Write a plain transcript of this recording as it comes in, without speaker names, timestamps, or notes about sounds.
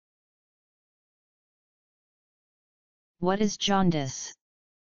What is jaundice?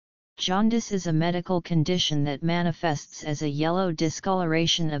 Jaundice is a medical condition that manifests as a yellow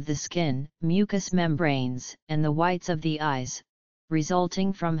discoloration of the skin, mucous membranes, and the whites of the eyes,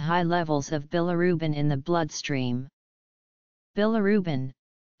 resulting from high levels of bilirubin in the bloodstream. Bilirubin,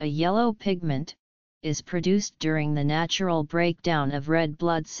 a yellow pigment, is produced during the natural breakdown of red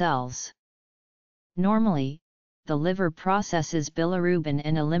blood cells. Normally, the liver processes bilirubin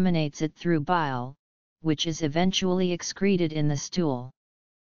and eliminates it through bile, which is eventually excreted in the stool.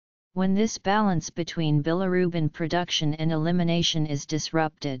 When this balance between bilirubin production and elimination is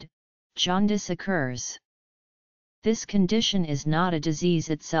disrupted, jaundice occurs. This condition is not a disease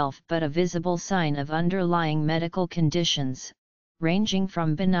itself but a visible sign of underlying medical conditions, ranging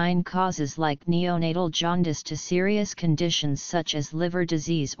from benign causes like neonatal jaundice to serious conditions such as liver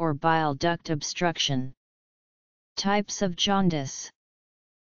disease or bile duct obstruction. Types of jaundice.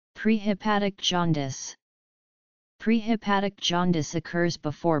 Prehepatic jaundice. Prehepatic jaundice occurs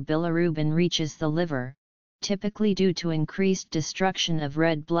before bilirubin reaches the liver, typically due to increased destruction of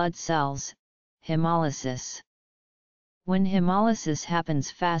red blood cells, hemolysis. When hemolysis happens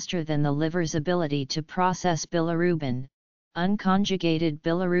faster than the liver's ability to process bilirubin, unconjugated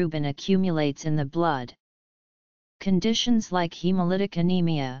bilirubin accumulates in the blood. Conditions like hemolytic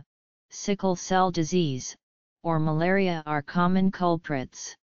anemia, sickle cell disease, or malaria are common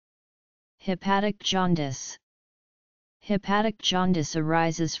culprits. Hepatic jaundice. Hepatic jaundice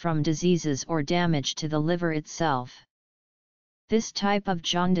arises from diseases or damage to the liver itself. This type of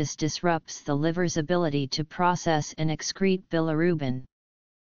jaundice disrupts the liver's ability to process and excrete bilirubin.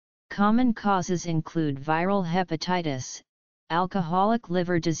 Common causes include viral hepatitis, alcoholic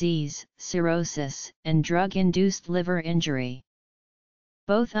liver disease, cirrhosis, and drug-induced liver injury.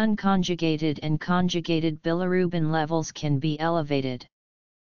 Both unconjugated and conjugated bilirubin levels can be elevated.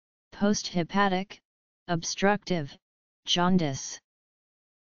 Posthepatic, obstructive, jaundice.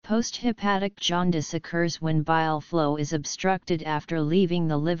 Posthepatic jaundice occurs when bile flow is obstructed after leaving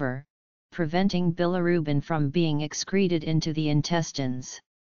the liver, preventing bilirubin from being excreted into the intestines.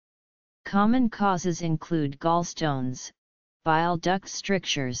 Common causes include gallstones, bile duct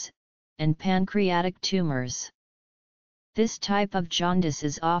strictures, and pancreatic tumors. This type of jaundice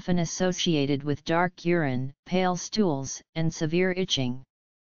is often associated with dark urine, pale stools, and severe itching.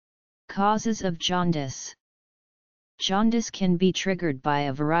 Causes of jaundice. Jaundice can be triggered by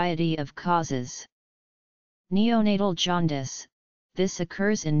a variety of causes. Neonatal jaundice. This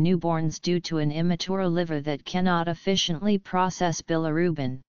occurs in newborns due to an immature liver that cannot efficiently process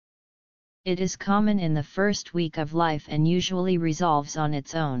bilirubin. It is common in the first week of life and usually resolves on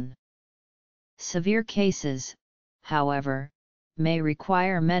its own. Severe cases, however, may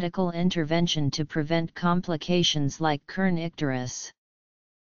require medical intervention to prevent complications like Kern icterus.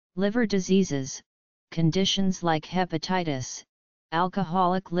 Liver diseases. Conditions like hepatitis,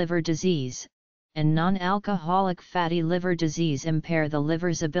 alcoholic liver disease, and non-alcoholic fatty liver disease impair the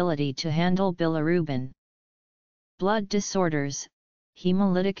liver's ability to handle bilirubin. Blood disorders,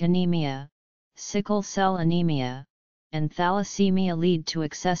 hemolytic anemia, sickle cell anemia, and thalassemia lead to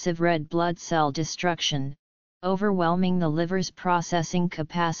excessive red blood cell destruction, overwhelming the liver's processing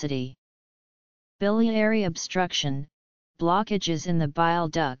capacity. Biliary obstruction, blockages in the bile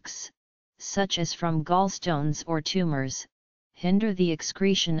ducts, such as from gallstones or tumors, hinder the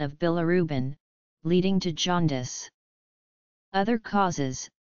excretion of bilirubin, leading to jaundice. Other causes,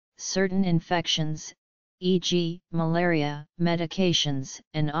 certain infections, e.g., malaria, medications,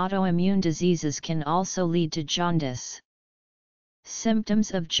 and autoimmune diseases can also lead to jaundice.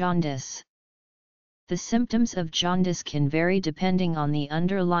 Symptoms of jaundice. The symptoms of jaundice can vary depending on the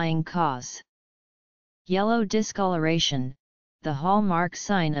underlying cause. Yellow discoloration, the hallmark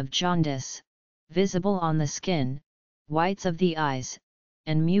sign of jaundice, visible on the skin, whites of the eyes,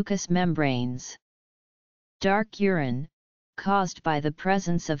 and mucous membranes. Dark urine, caused by the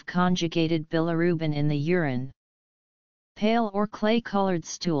presence of conjugated bilirubin in the urine. Pale or clay-colored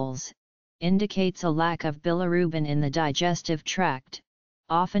stools, indicates a lack of bilirubin in the digestive tract,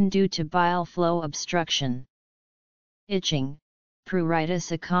 often due to bile flow obstruction. Itching,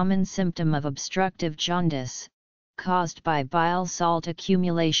 pruritus, a common symptom of obstructive jaundice, caused by bile salt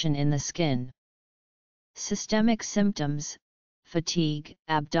accumulation in the skin. Systemic symptoms, fatigue,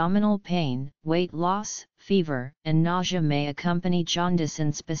 abdominal pain, weight loss, fever, and nausea may accompany jaundice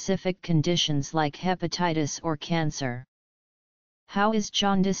in specific conditions like hepatitis or cancer. How is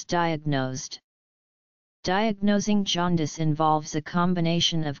jaundice diagnosed? Diagnosing jaundice involves a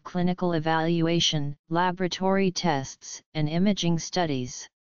combination of clinical evaluation, laboratory tests, and imaging studies.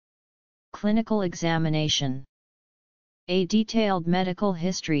 Clinical examination. A detailed medical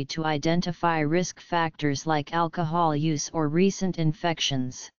history to identify risk factors like alcohol use or recent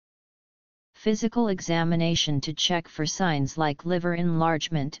infections. Physical examination to check for signs like liver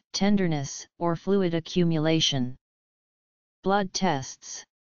enlargement, tenderness, or fluid accumulation. Blood tests.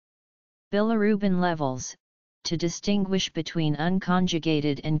 Bilirubin levels, to distinguish between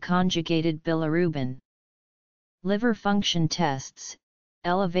unconjugated and conjugated bilirubin. Liver function tests.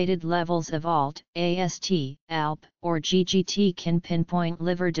 Elevated levels of ALT, AST, ALP, or GGT can pinpoint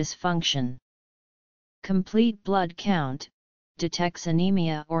liver dysfunction. Complete blood count, detects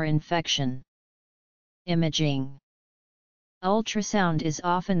anemia or infection. Imaging. Ultrasound is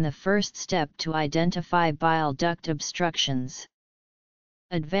often the first step to identify bile duct obstructions.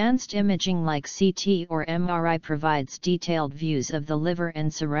 Advanced imaging like CT or MRI provides detailed views of the liver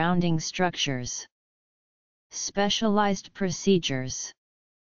and surrounding structures. Specialized procedures.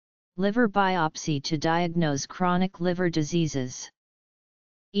 Liver biopsy to diagnose chronic liver diseases.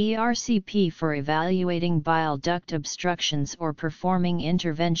 ERCP for evaluating bile duct obstructions or performing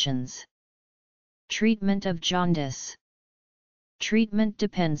interventions. Treatment of jaundice. Treatment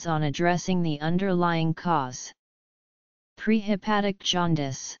depends on addressing the underlying cause. Prehepatic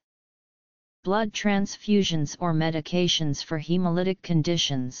jaundice. Blood transfusions or medications for hemolytic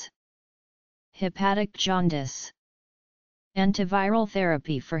conditions. Hepatic jaundice. Antiviral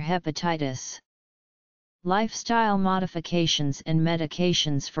therapy for hepatitis. Lifestyle modifications and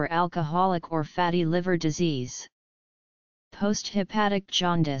medications for alcoholic or fatty liver disease. Post-hepatic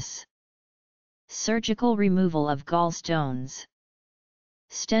jaundice. Surgical removal of gallstones.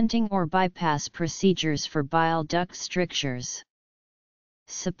 Stenting or bypass procedures for bile duct strictures.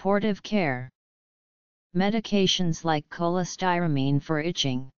 Supportive care. Medications like cholestyramine for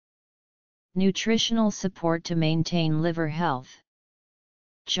itching. Nutritional support to maintain liver health.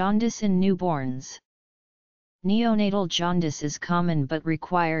 Jaundice in newborns. Neonatal jaundice is common but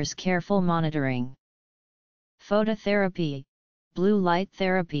requires careful monitoring. Phototherapy. Blue light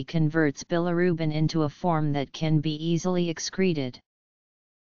therapy converts bilirubin into a form that can be easily excreted.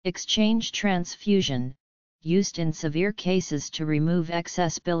 Exchange transfusion, used in severe cases to remove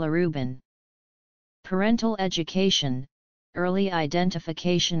excess bilirubin. Parental education, early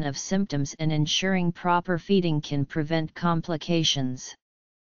identification of symptoms and ensuring proper feeding can prevent complications.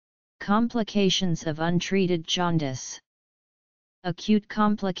 Complications of untreated jaundice. Acute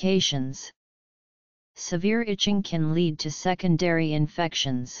complications. Severe itching can lead to secondary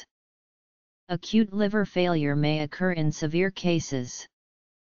infections. Acute liver failure may occur in severe cases.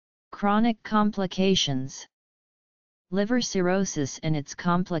 Chronic complications. Liver cirrhosis and its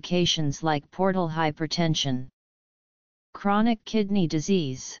complications like portal hypertension. Chronic kidney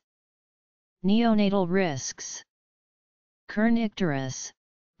disease. Neonatal risks. Kernicterus,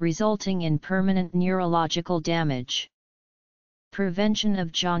 resulting in permanent neurological damage. Prevention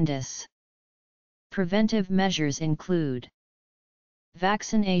of jaundice. Preventive measures include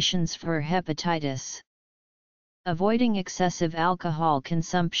vaccinations for hepatitis, avoiding excessive alcohol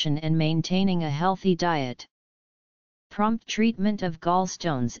consumption and maintaining a healthy diet, prompt treatment of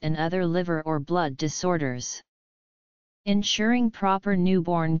gallstones and other liver or blood disorders, ensuring proper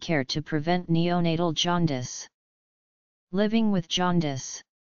newborn care to prevent neonatal jaundice. Living with jaundice.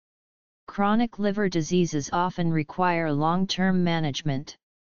 Chronic liver diseases often require long-term management.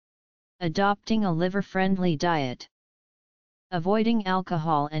 Adopting a liver-friendly diet. Avoiding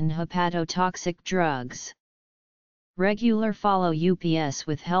alcohol and hepatotoxic drugs. Regular follow-ups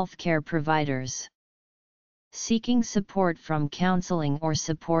with healthcare providers. Seeking support from counseling or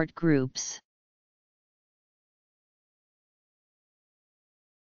support groups.